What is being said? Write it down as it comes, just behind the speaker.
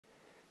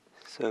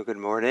So good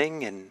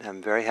morning, and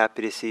I'm very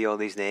happy to see all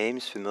these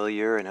names,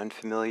 familiar and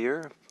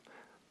unfamiliar.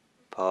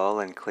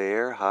 Paul and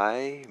Claire,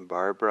 hi.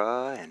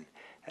 Barbara and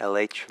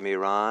LH from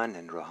Iran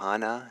and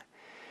Rohana,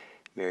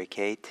 Mary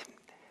Kate.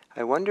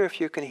 I wonder if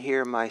you can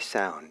hear my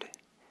sound.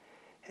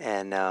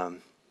 And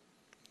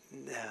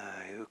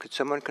could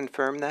someone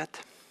confirm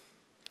that?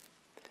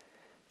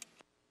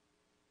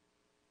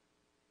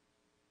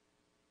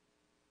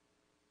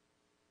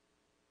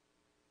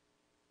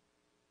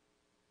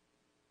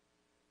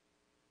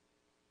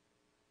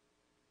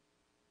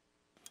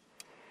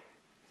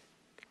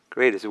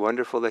 Great, it's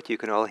wonderful that you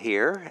can all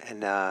hear,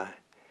 and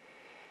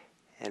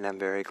I'm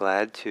very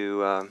glad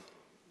to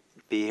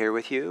be here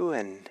with you,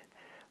 and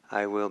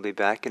I will be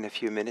back in a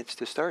few minutes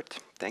to start.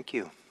 Thank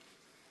you.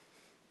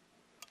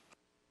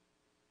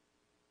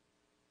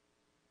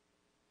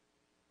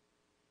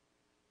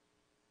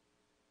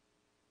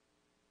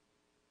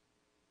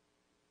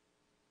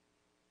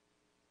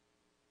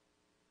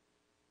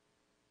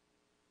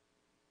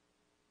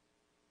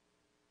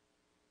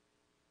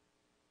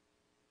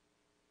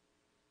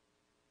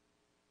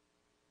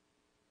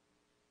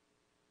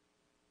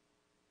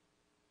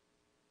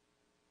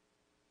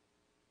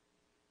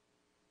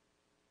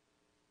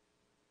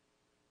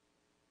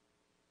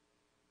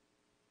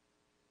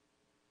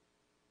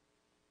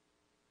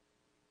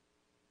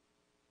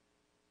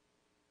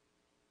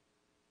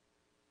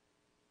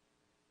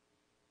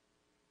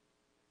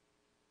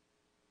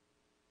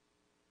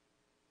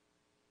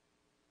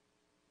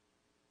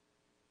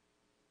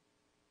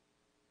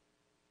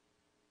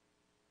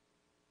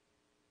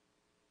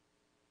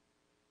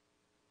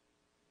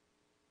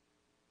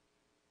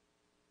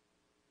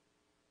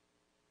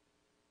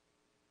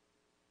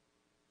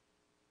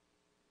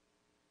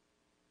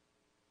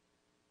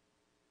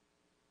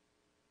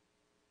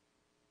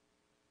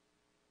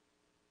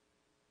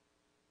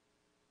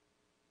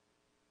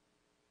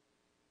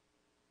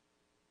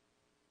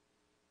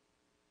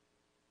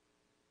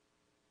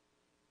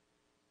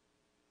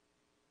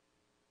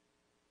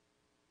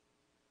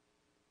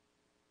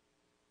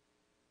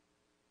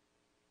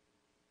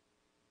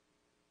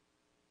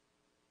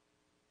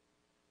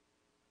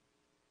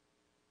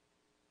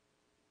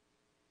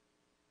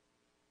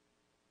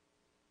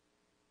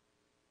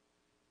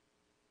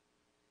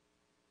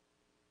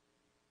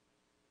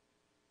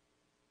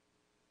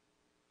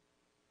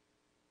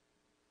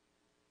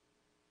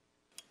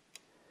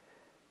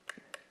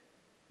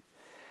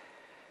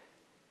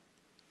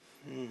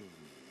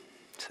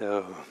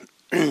 So,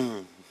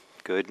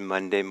 good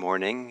Monday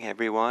morning,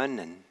 everyone,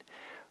 and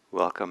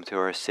welcome to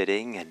our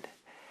sitting.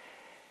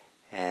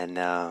 And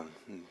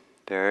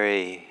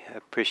very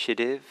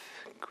appreciative,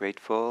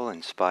 grateful,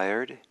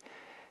 inspired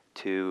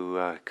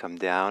to come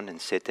down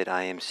and sit at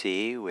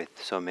IMC with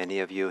so many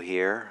of you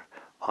here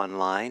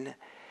online.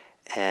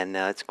 And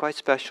it's quite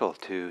special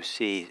to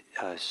see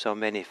so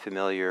many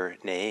familiar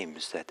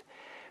names that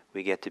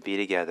we get to be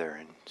together.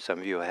 And some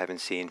of you I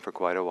haven't seen for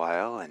quite a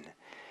while,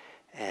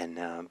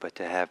 but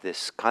to have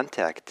this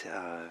contact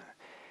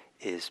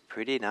is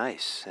pretty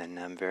nice, and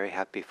I'm very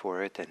happy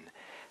for it. And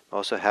I'm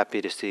also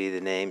happy to see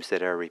the names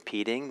that are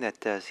repeating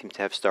that seem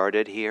to have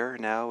started here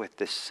now with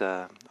this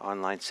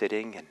online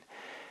sitting, and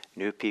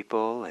new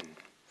people, and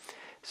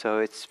so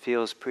it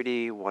feels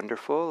pretty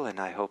wonderful. And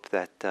I hope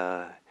that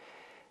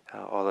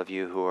all of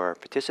you who are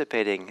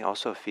participating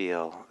also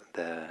feel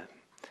the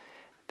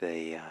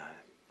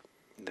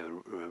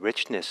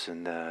richness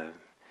and the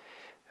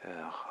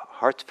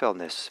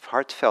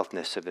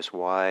heartfeltness of this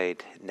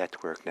wide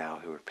network now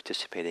who are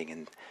participating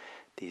in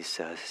these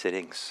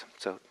sittings.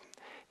 So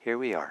here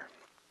we are.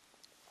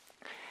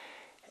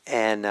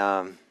 And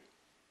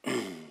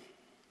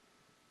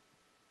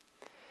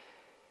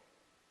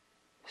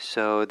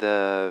so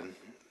the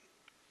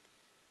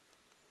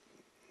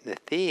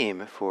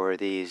theme for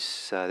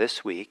these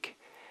this week,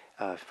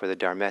 for the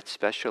Dharmet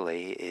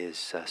especially,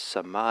 is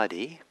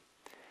samadhi.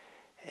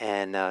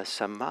 And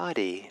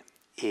samadhi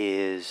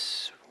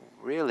is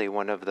really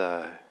one of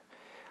the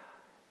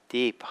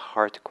deep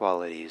heart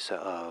qualities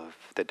of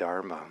the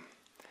Dharma.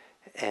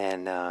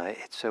 And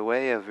it's a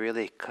way of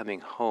really coming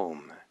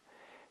home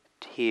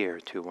here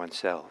to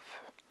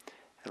oneself.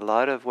 A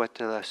lot of what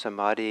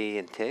samadhi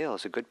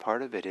entails, a good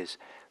part of it is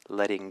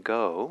letting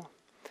go.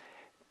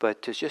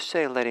 But to just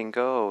say letting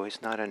go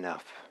is not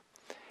enough.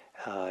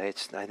 I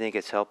think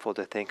it's helpful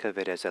to think of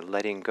it as a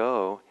letting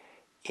go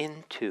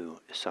into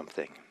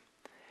something.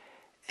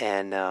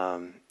 And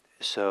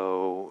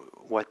so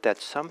what that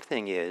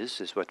something is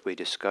what we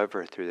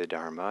discover through the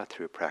Dharma,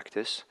 through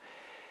practice.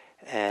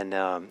 And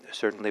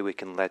certainly we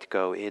can let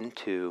go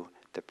into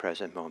the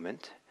present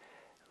moment,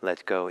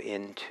 let go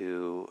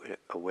into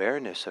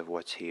awareness of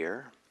what's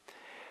here,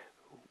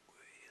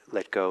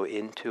 let go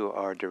into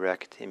our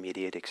direct,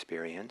 immediate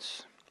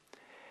experience.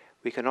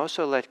 We can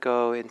also let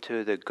go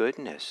into the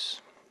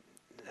goodness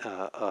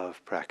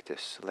of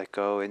practice, let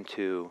go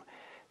into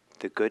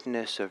the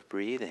goodness of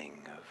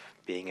breathing, of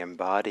being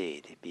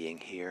embodied, being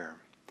here.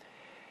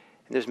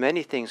 And there's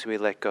many things we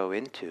let go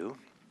into.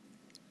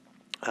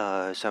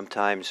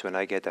 Sometimes when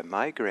I get a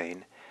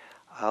migraine,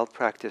 I'll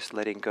practice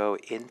letting go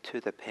into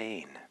the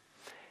pain.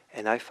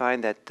 And I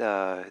find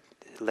that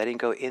letting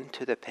go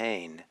into the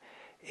pain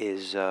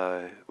is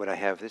when I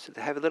have this.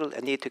 I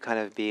need to kind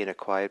of be in a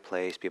quiet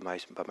place,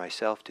 by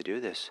myself to do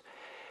this.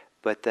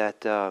 But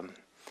that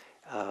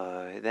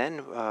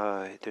then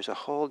there's a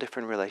whole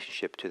different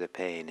relationship to the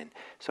pain, and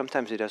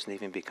sometimes it doesn't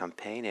even become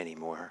pain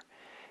anymore,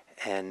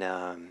 and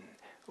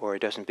or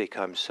it doesn't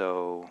become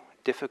so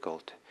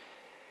difficult.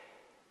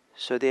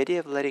 So the idea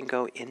of letting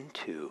go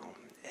into,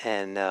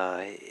 and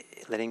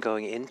letting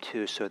going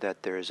into, so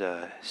that there's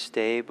a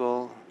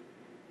stable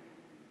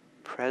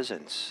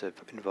presence of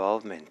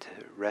involvement,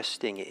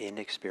 resting in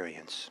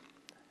experience,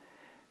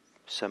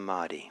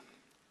 samadhi.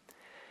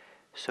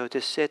 So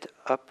to sit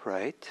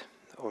upright,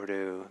 or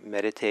to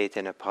meditate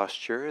in a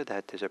posture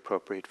that is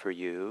appropriate for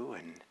you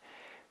and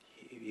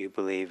you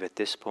believe at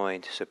this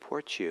point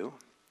supports you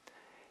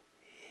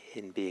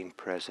in being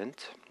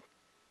present.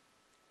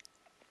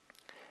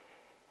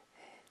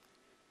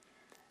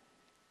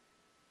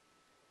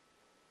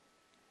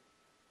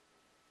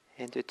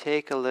 And to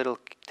take a little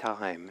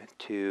time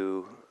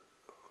to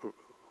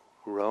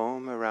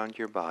roam around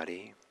your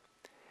body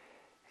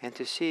and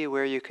to see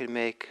where you can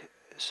make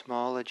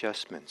small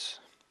adjustments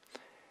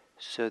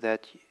so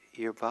that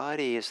your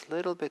body is a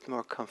little bit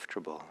more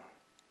comfortable,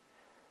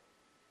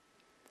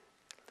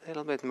 a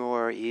little bit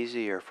more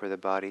easier for the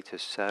body to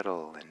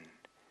settle, and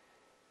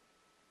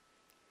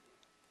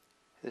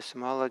the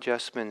small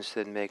adjustments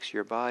that makes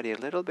your body a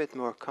little bit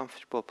more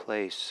comfortable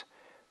place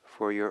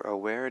for your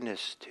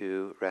awareness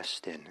to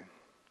rest in.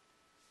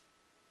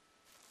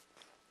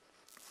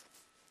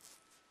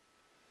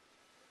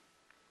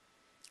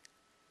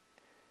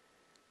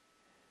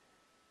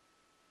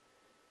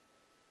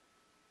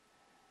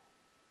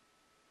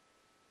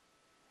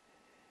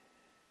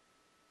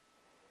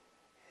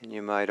 And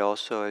you might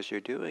also, as you're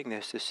doing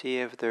this, to see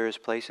if there's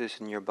places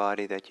in your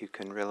body that you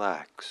can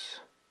relax.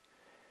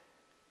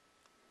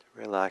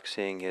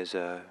 Relaxing is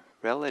a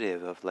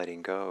relative of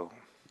letting go.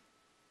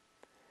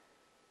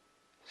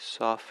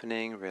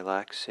 Softening,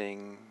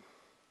 relaxing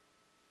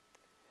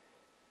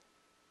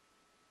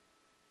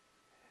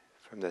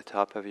from the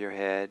top of your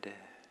head,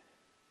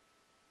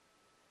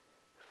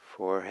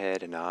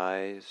 forehead and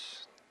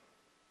eyes,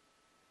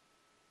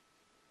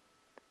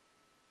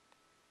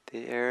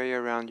 the area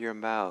around your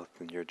mouth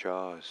and your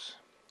jaws.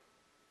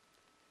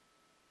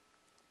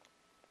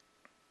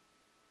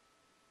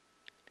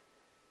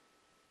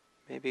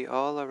 Maybe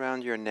all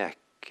around your neck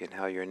and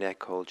how your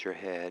neck holds your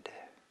head.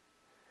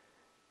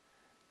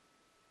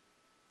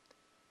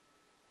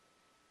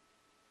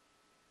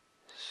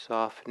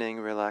 Softening,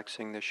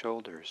 relaxing the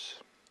shoulders.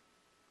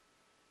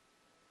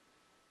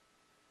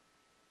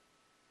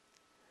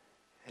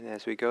 And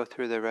as we go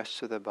through the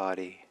rest of the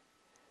body,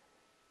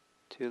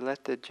 to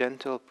let the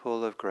gentle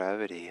pull of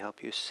gravity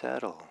help you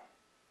settle,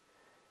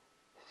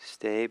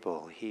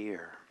 stable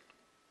here.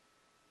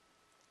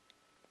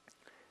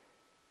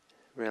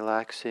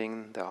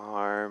 Relaxing the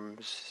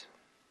arms,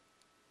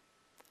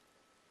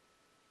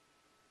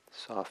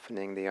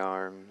 softening the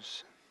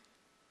arms,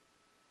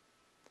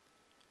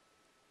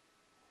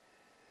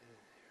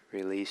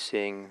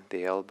 releasing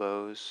the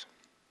elbows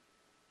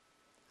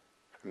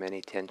from any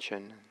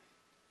tension,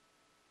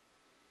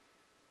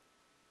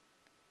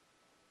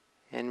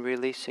 and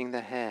releasing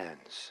the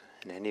hands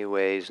in any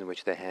ways in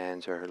which the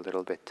hands are a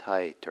little bit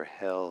tight or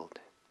held.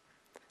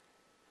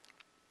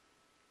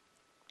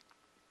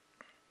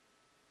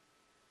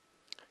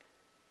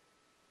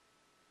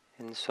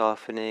 And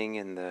softening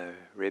in the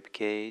rib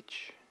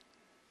cage,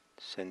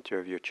 center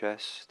of your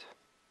chest.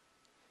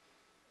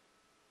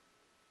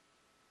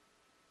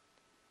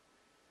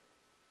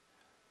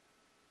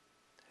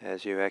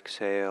 As you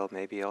exhale,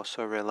 maybe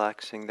also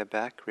relaxing the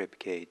back rib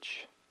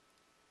cage.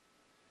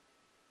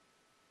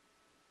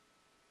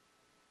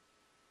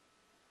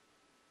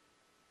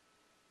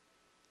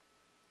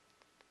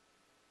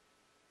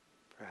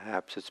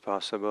 Perhaps it's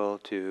possible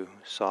to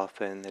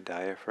soften the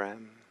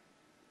diaphragm.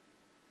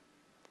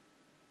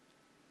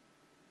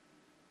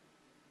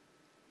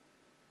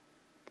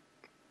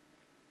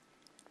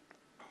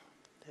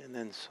 And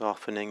then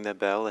softening the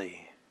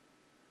belly.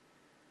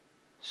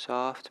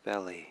 Soft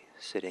belly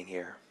sitting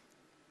here.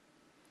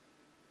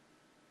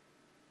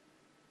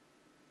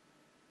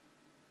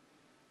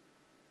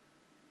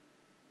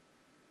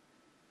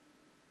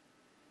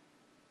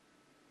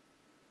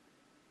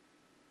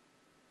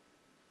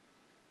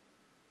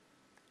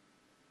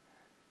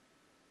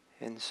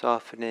 And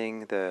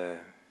softening the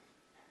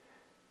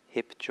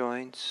hip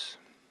joints,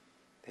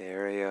 the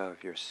area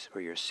of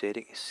where you're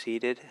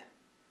seated.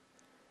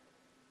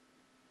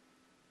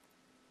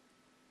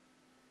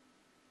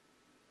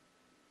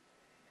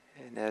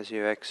 And as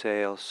you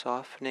exhale,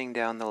 softening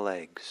down the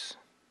legs.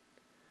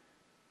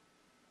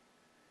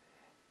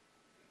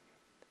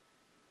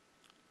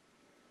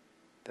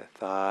 The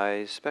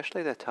thighs,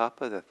 especially the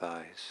top of the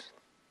thighs.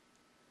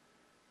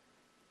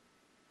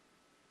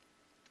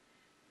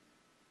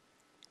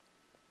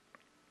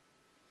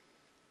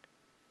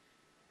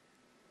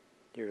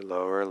 Your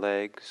lower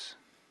legs.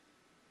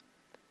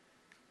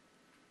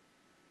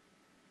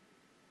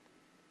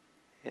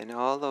 and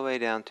all the way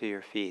down to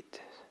your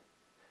feet.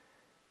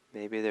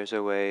 Maybe there's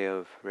a way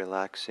of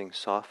relaxing,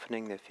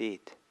 softening the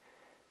feet,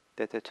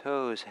 that the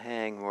toes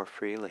hang more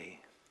freely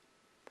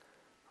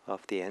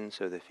off the ends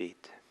of the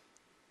feet.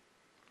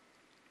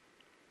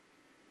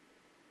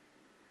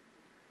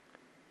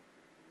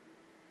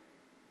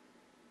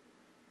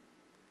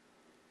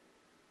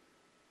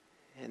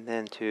 And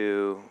then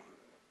to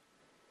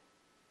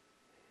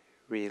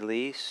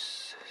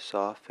release,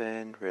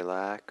 soften,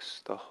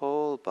 relax the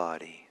whole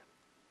body.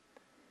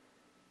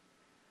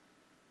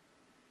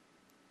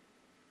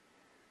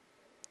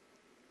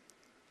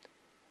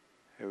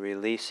 A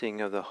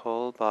releasing of the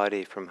whole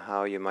body from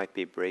how you might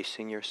be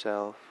bracing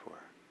yourself or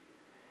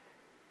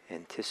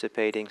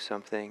anticipating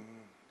something,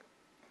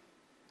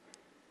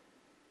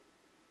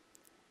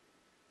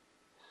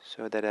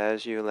 so that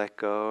as you let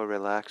go,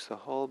 relax the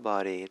whole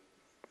body,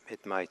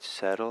 it might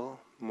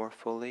settle more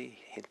fully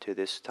into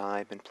this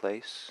time and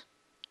place.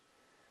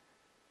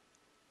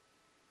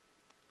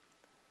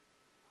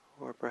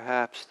 Or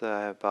perhaps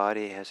the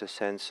body has a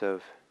sense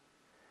of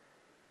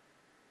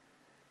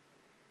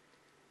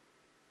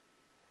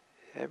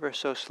ever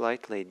so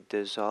slightly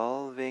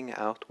dissolving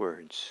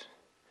outwards,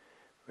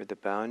 where the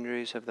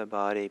boundaries of the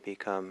body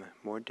become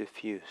more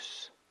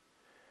diffuse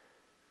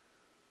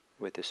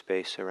with the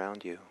space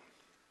around you.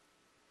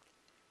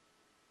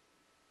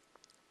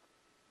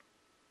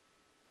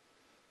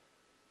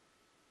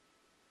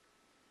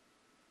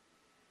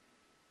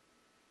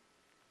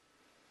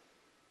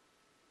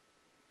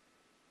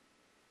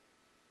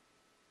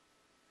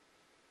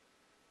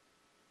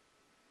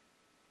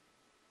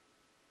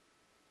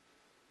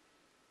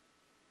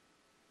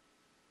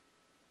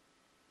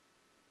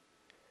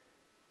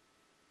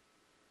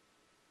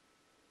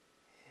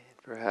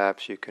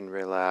 Perhaps you can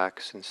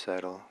relax and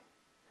settle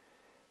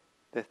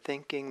the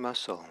thinking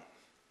muscle.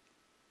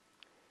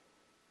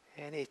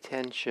 Any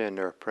tension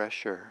or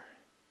pressure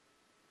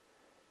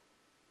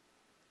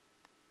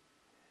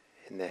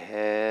in the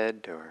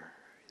head or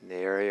in the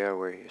area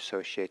where you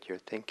associate your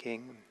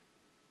thinking,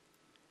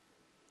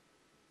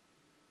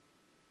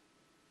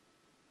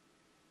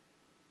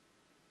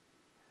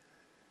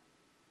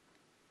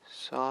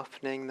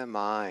 softening the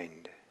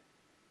mind,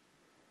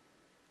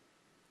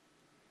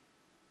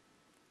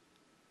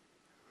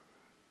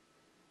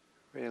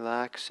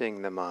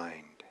 relaxing the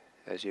mind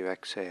as you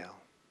exhale.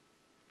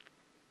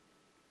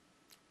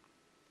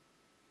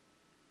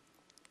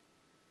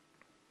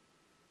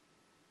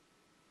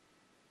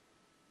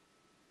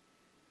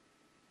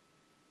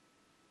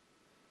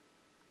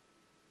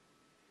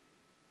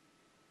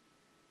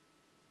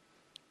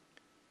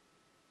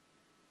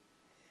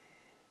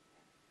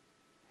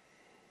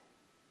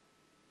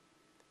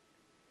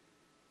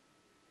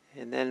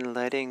 And then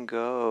letting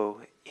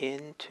go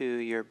into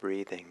your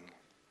breathing.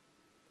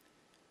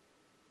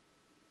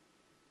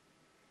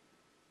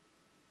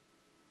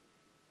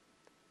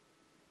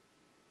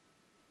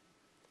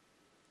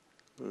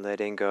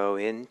 Letting go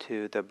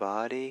into the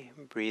body,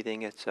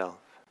 breathing itself.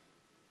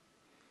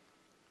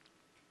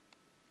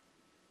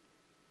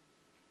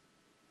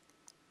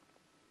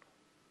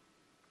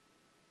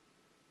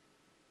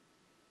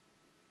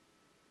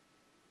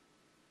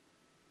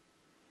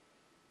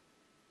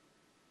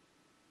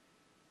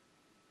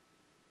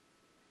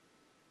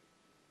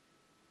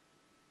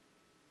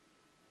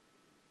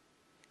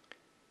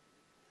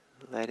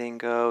 Letting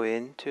go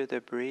into the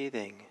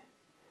breathing.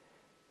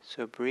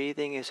 So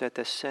breathing is at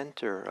the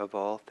center of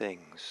all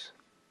things.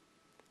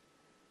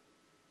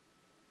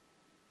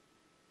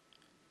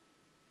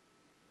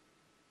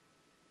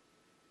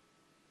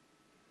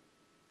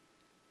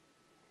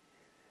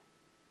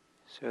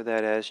 So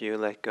that as you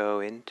let go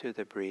into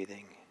the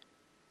breathing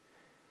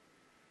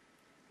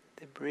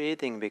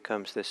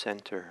becomes the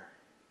center.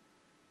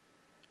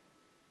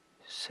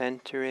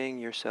 Centering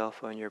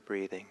yourself on your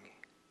breathing.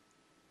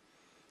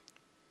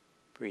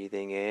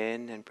 Breathing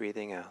in and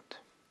breathing out.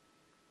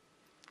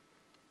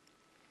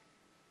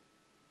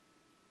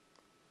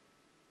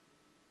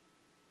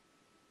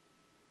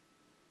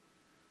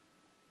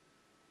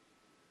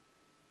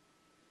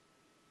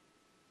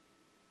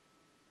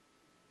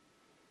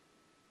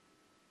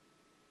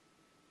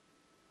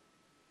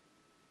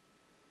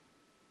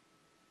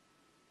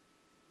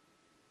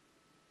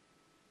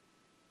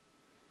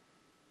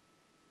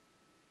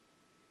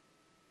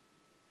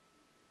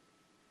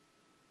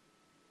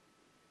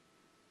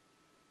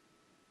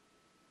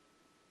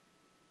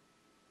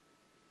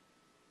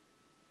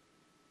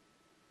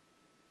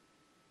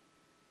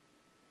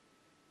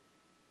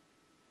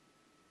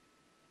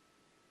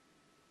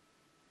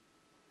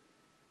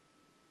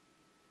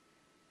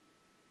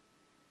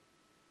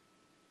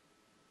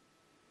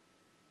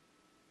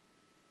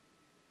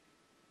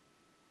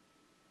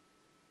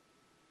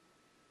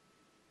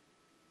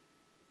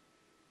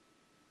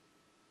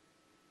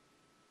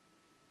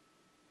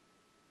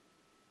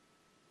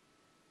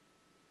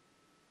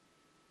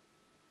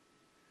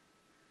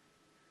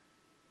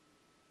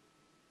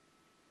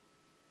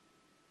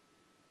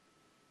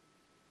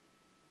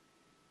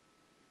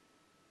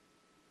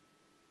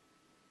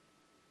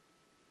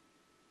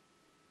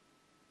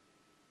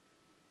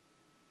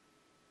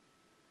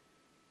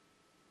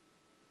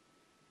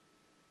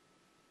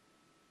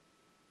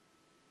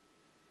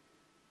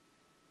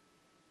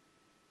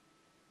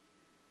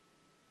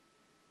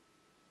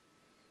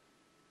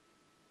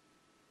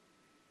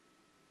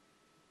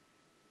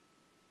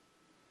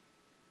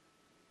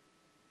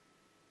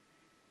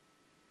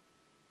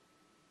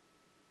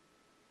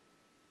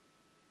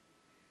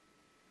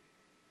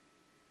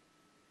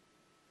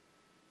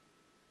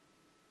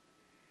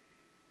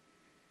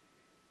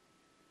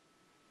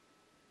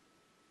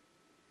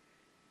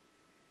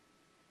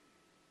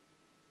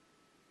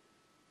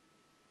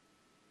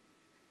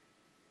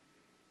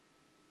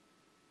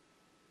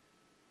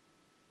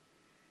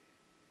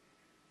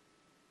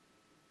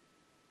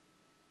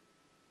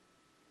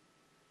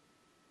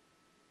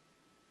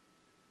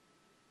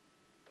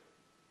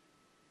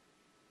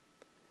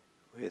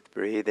 with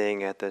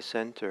breathing at the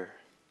center,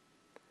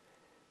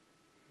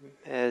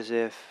 as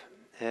if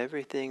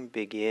everything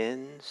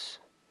begins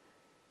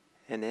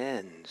and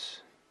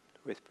ends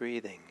with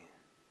breathing.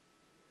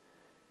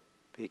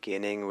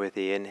 Beginning with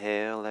the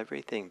inhale,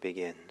 everything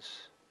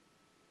begins.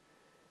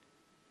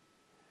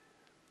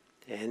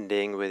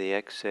 Ending with the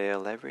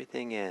exhale,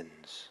 everything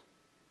ends.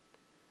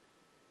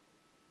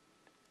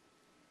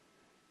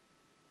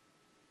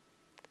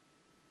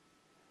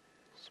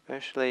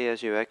 Especially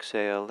as you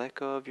exhale, let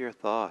go of your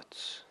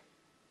thoughts.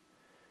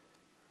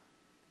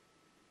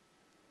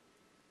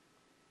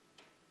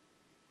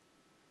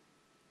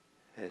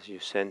 As you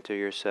center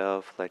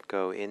yourself, let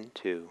go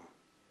into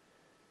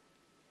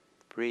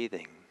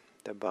breathing,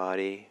 the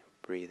body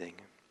breathing.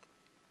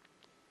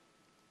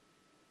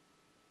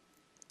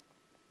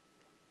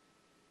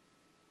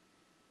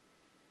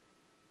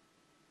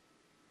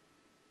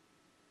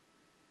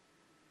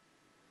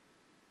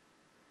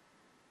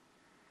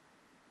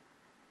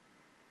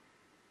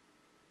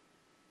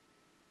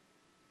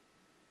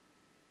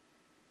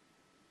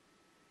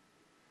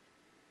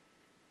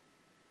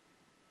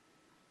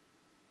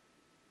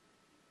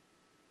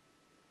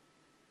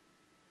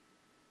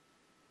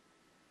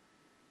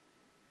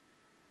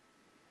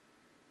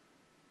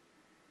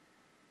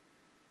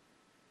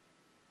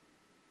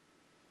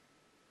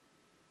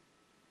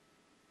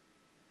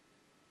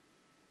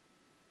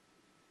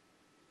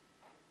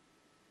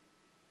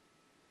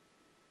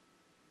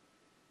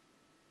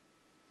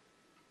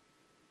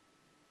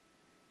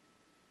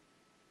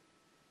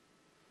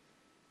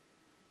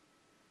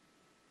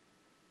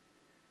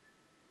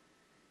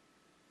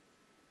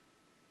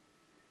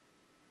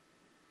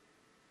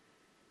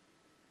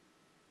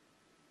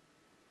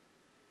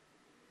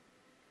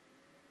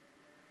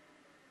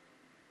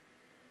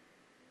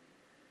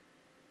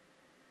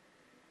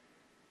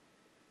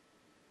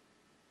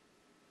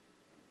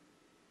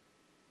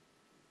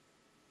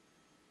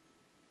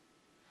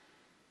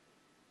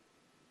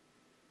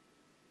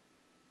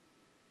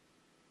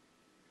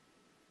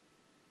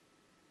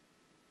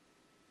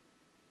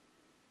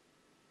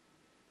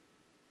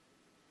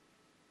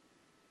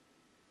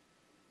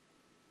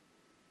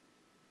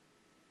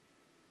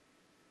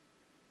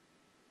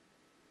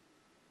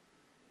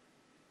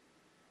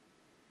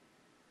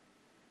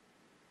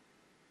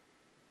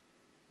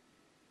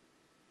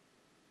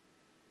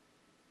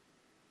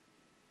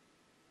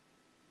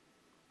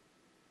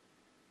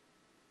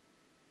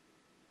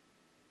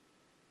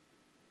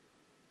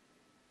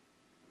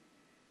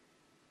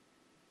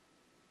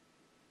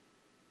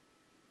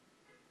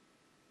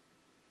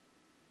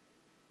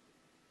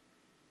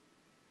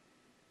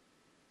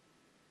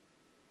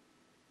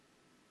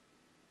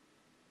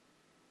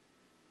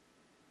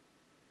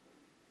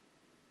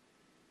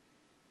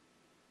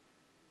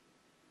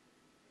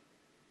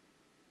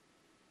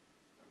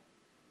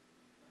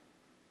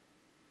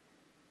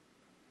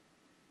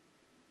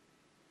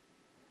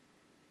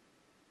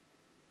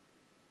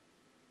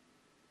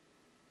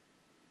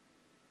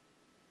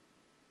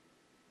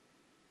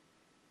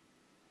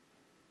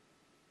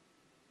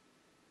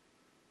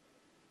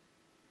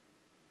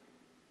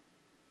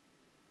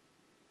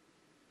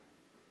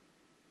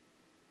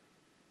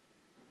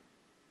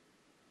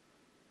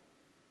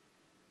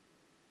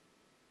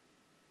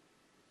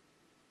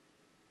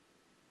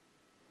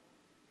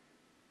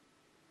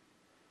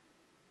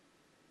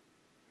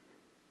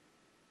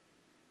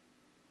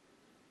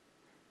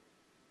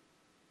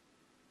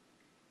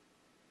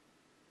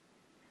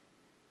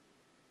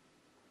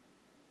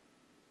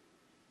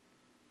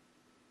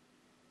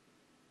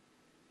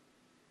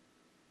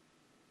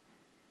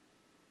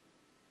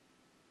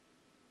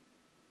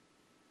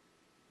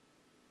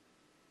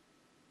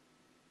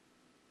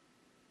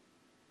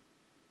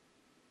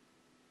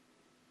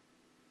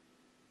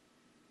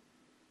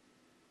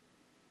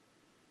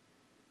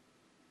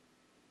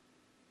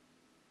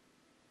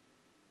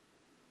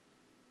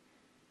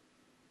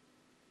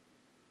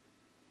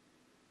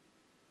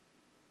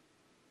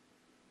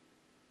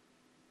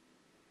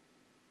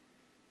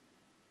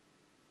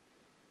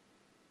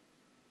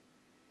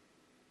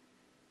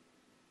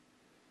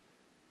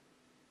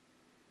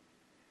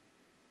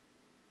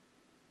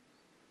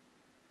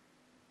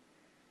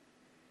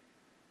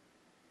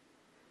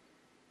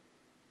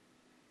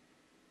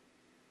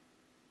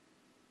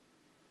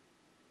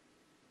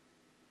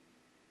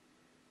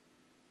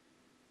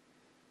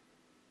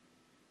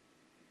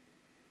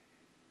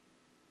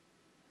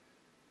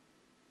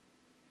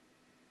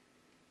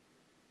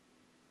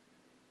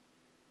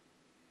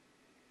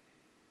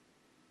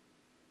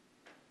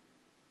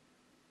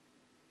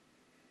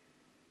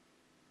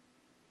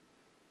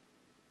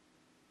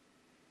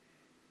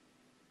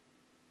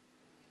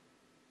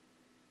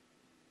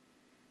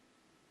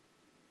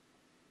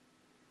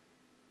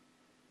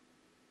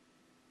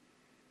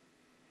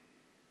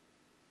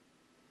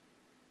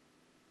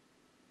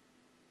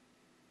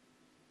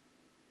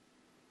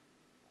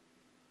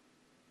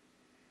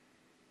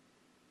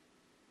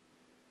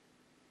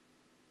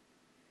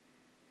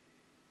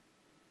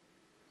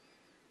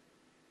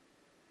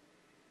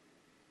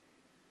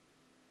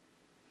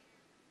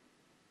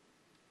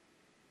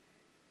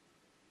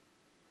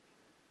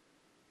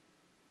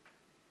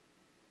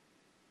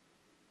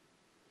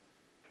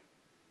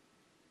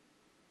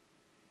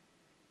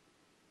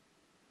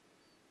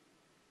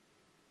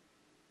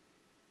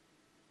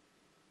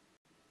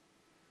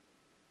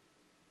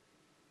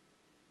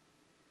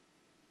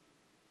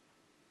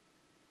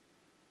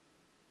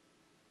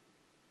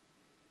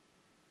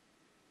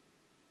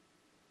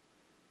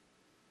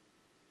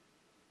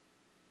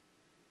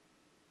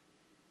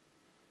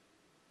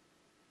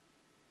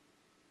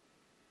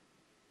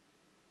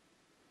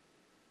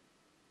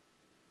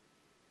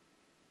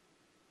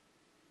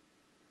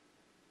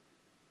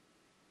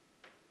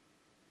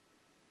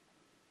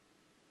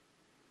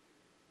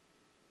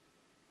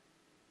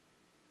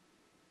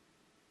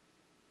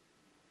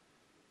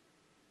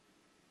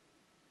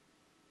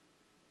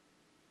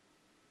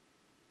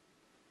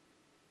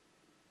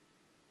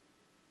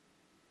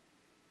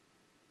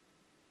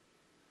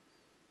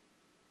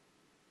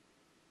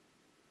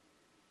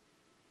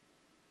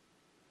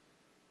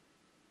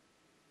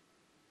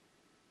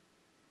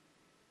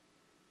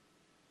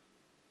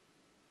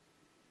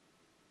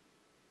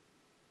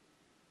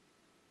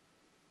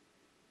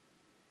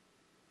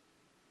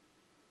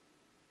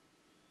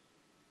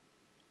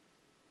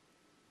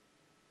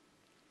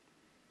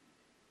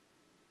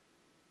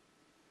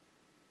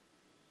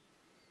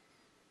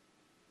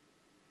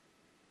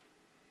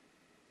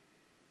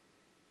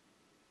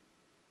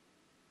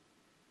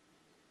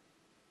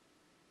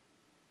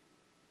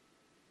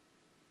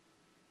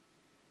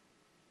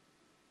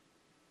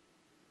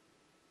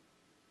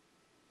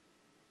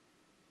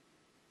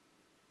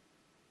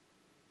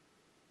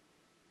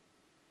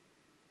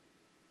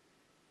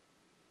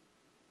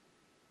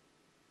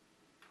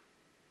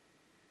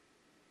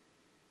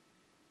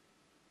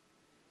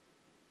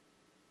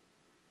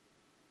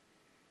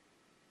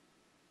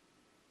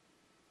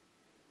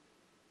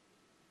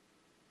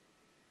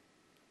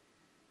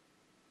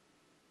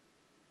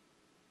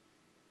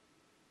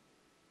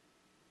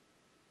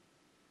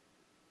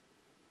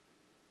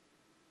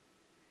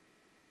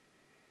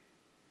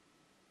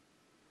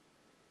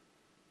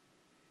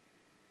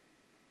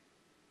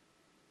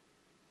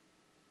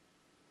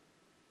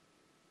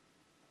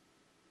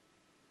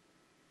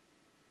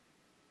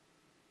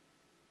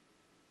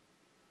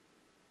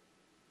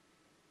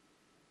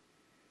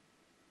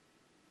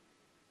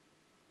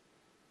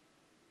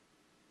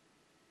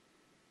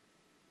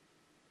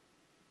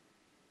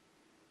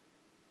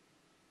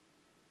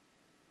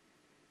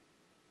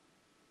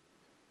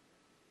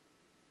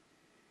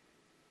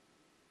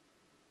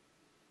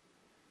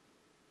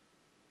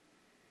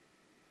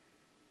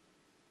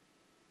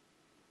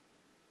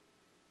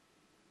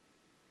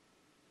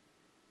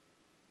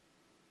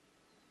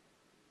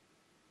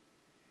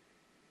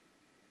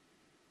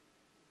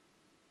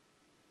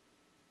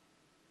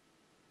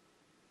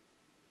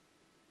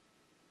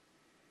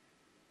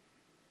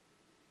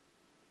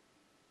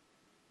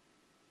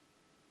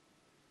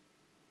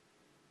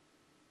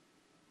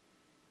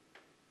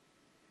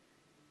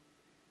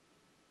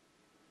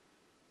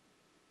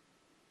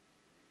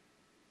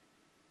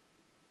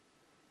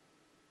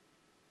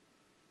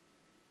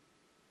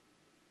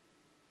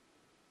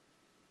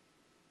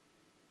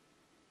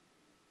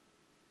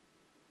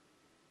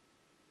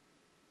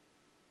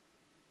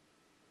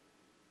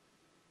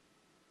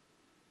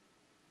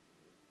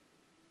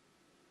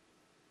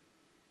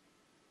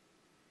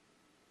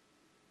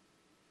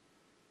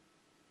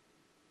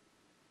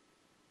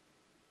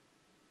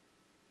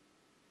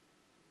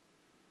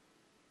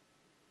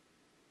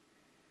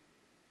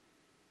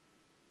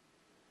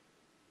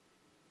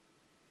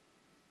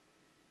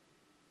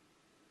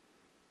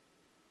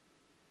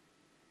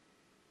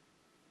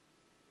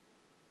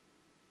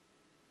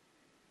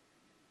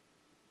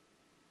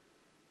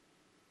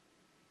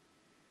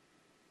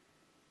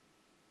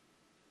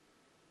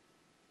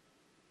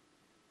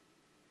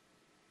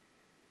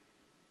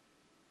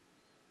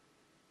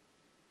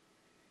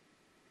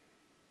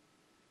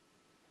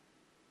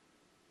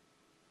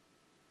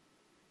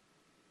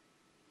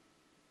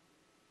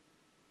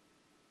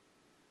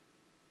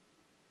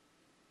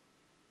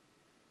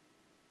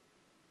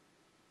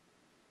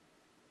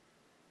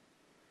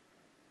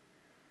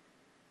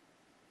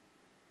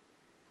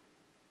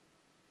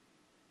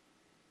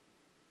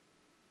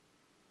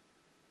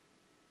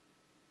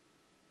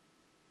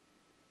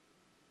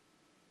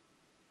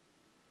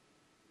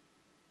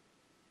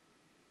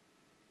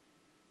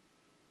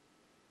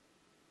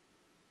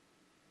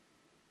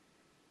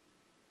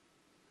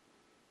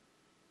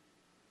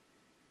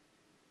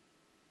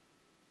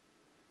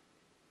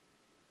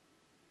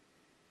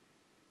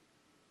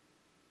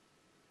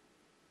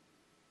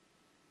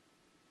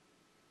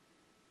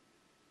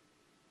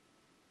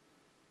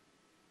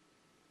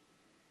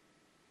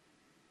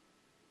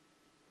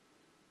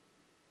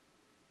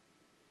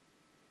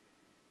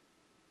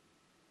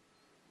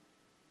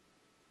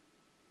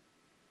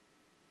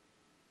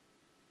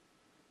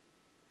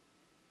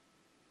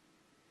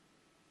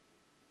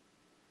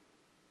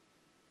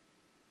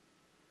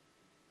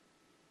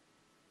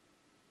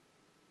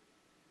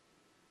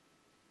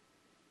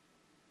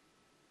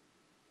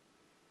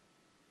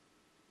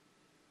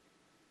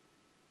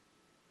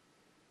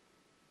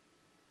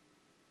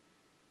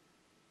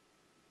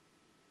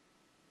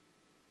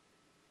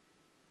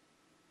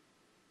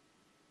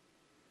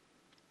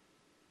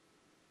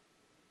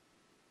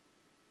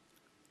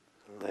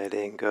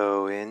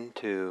 go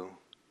into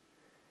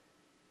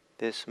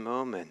this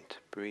moment,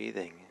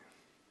 breathing.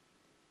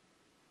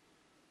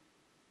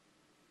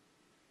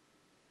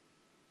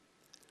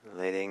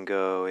 Letting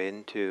go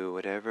into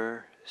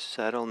whatever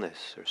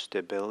subtleness or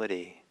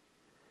stability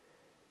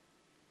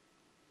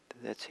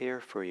that's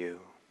here for you.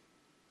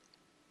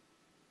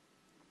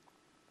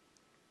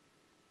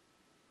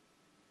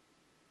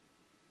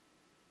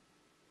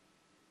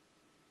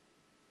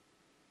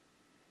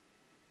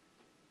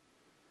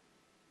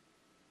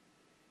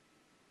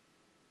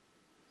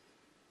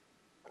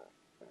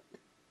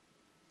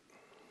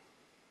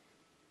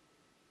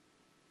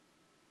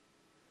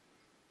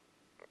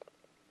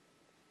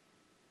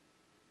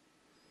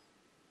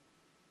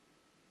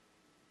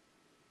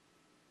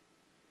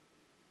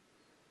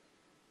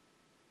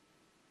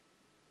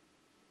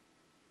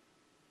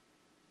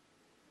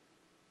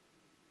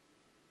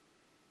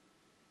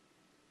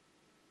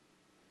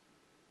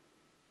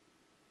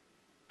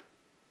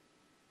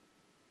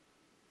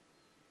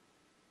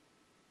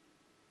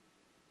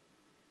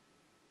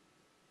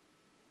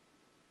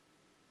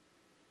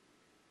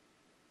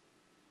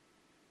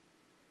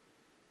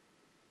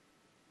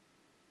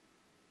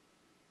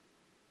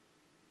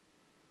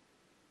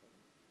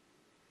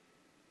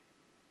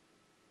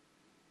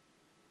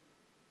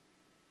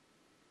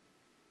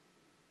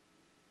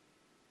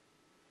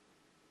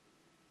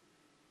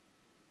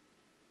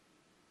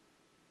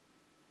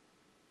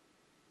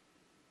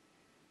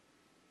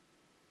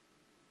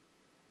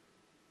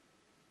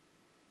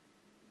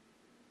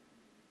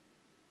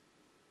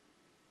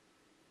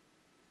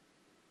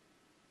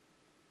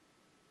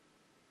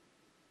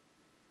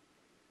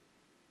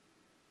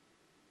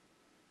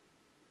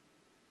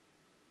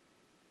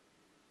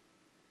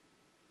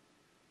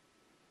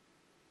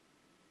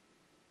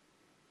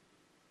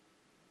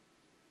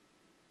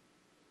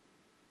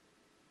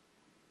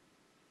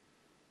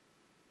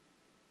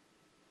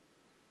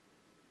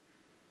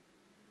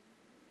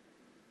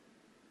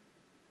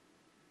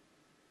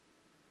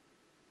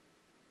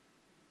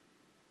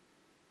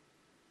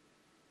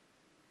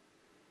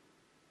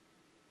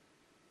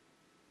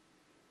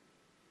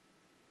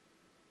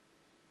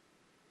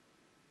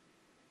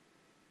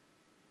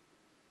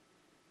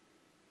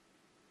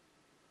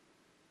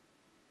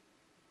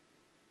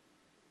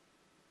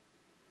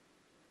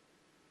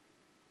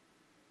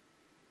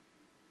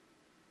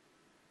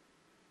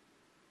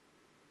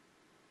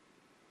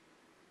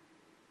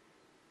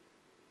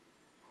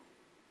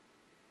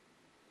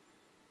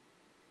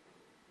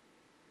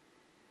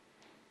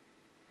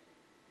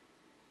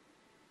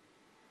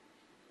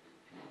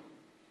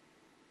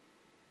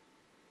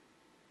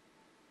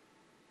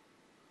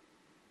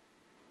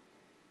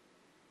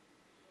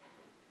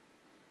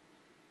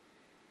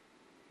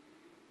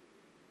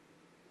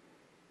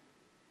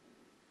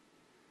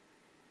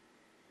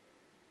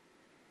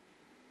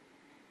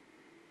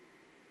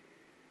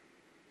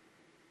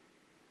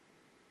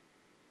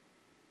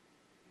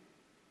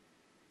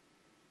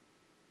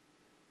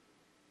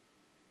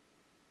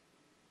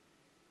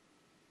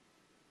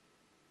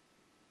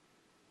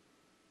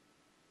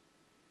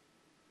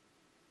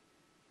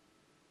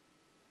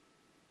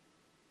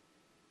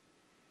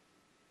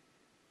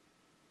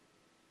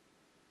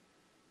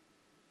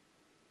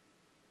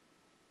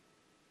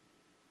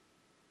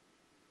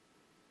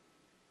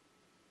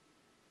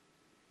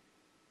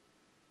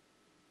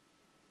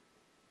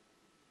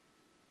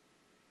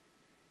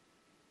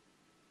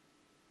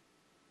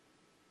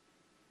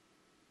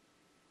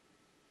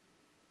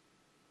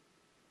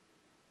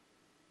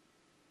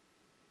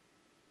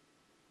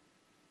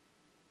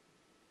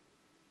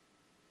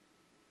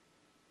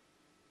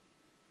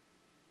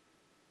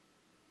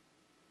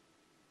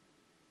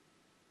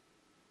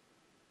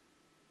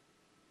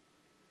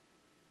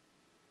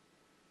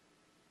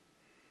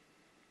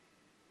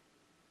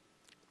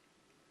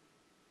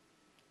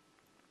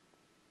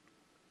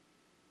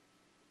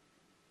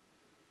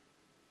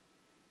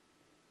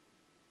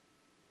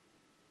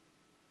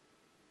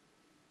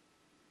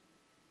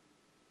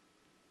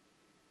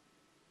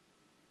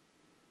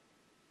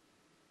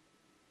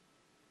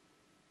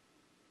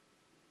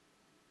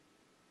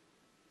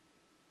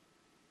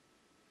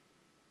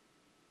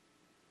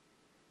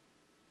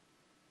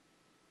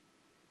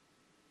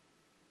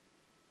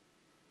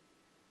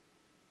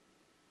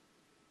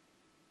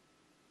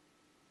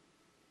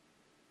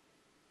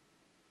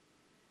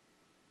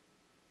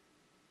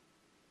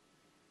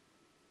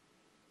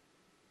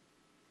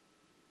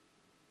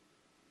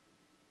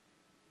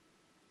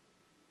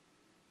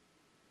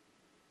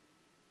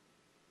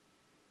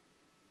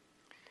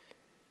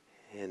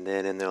 And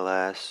then in the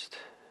last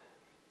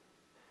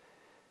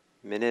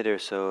minute or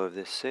so of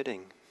this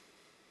sitting,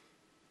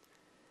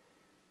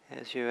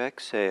 as you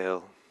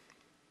exhale,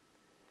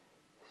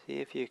 see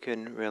if you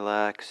can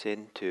relax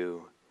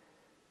into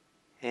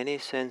any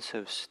sense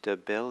of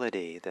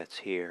stability that's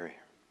here.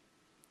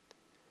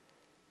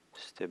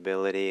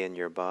 Stability in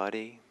your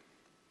body,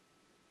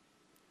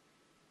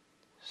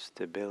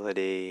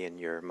 stability in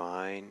your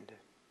mind,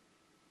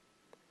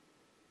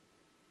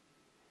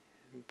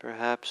 and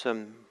perhaps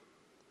some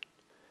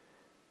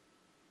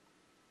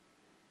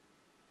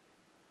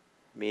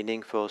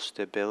meaningful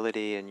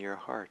stability in your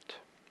heart.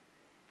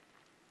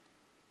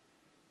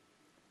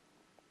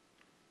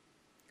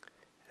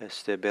 A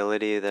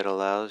stability that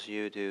allows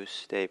you to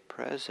stay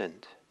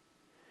present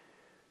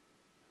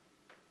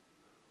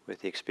with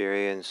the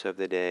experience of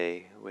the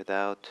day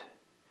without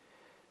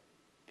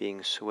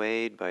being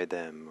swayed by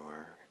them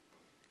or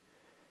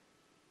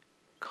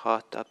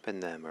caught up in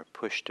them or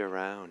pushed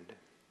around.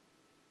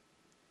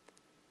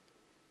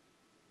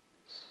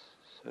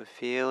 So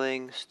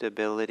feeling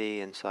stability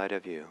inside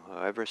of you,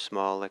 however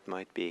small it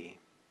might be.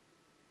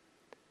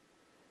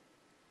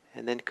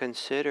 And then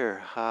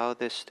consider how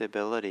this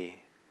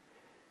stability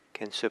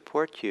can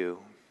support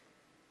you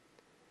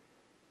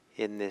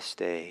in this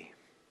day.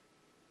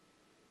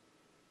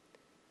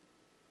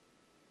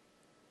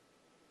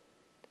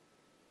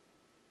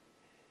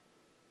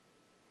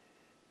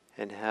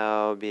 And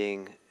how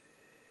being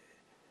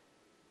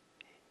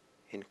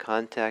in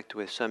contact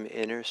with some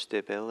inner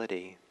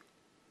stability,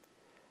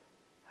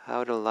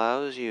 how it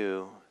allows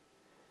you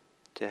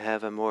to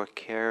have a more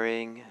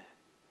caring,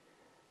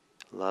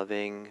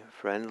 loving,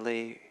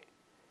 friendly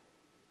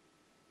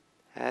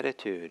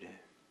attitude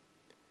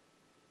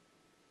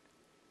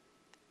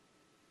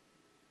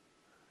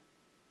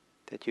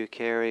that you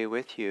carry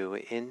with you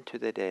into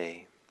the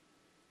day,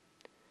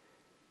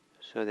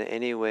 so that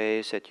any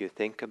ways that you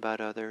think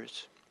about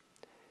others,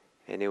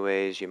 any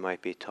ways you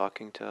might be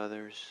talking to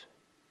others,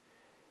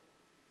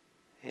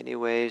 any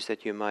ways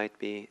that you might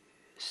be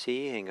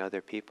seeing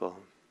other people,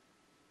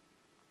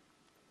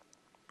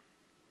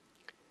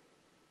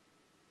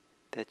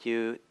 that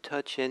you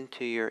touch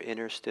into your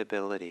inner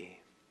stability,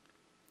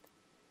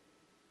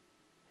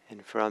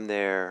 and from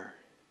there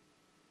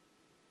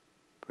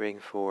bring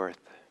forth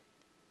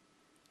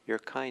your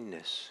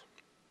kindness,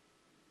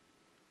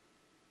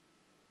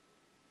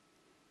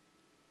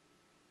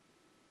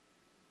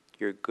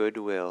 your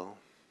goodwill,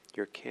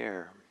 your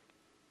care,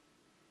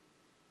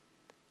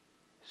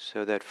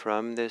 so that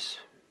from this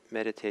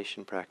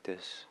meditation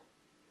practice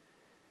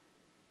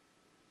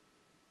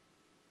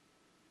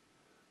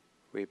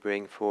we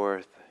bring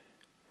forth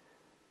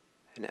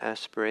an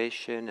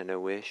aspiration and a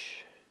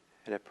wish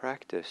and a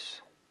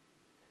practice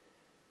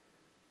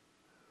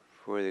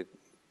for the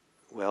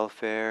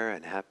welfare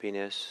and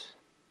happiness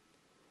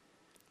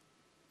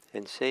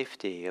and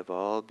safety of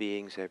all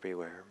beings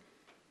everywhere.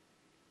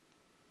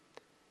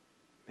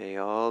 May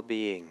all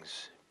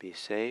beings be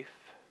safe.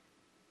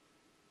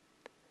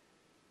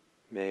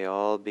 May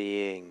all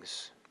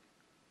beings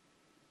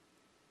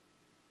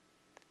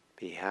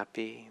be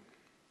happy.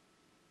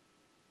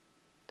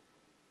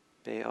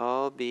 May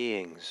all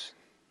beings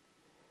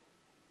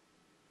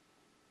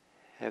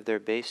have their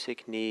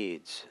basic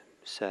needs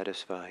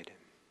satisfied.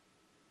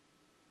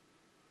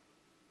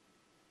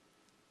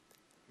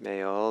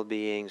 May all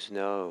beings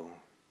know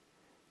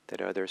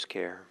that others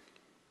care.